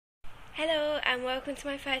Hello and welcome to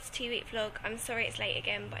my first 2-week vlog. I'm sorry it's late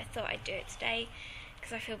again, but I thought I'd do it today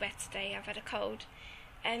because I feel better today. I've had a cold.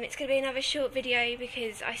 It's going to be another short video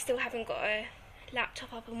because I still haven't got a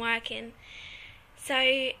laptop up and working. So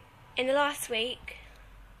in the last week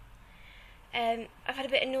I've had a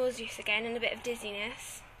bit of nauseous again and a bit of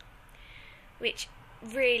dizziness, which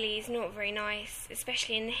really is not very nice,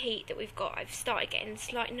 especially in the heat that we've got. I've started getting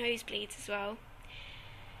slight nosebleeds as well.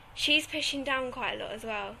 She's pushing down quite a lot as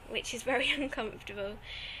well, which is very uncomfortable,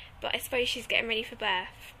 but I suppose she's getting ready for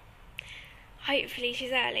birth. Hopefully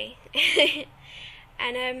she's early.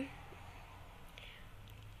 And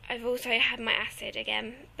I've also had my acid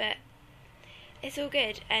again, but it's all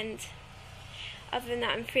good, and other than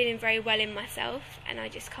that I'm feeling very well in myself, and I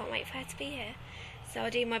just can't wait for her to be here. So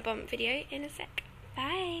I'll do my bump video in a sec.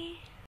 Bye!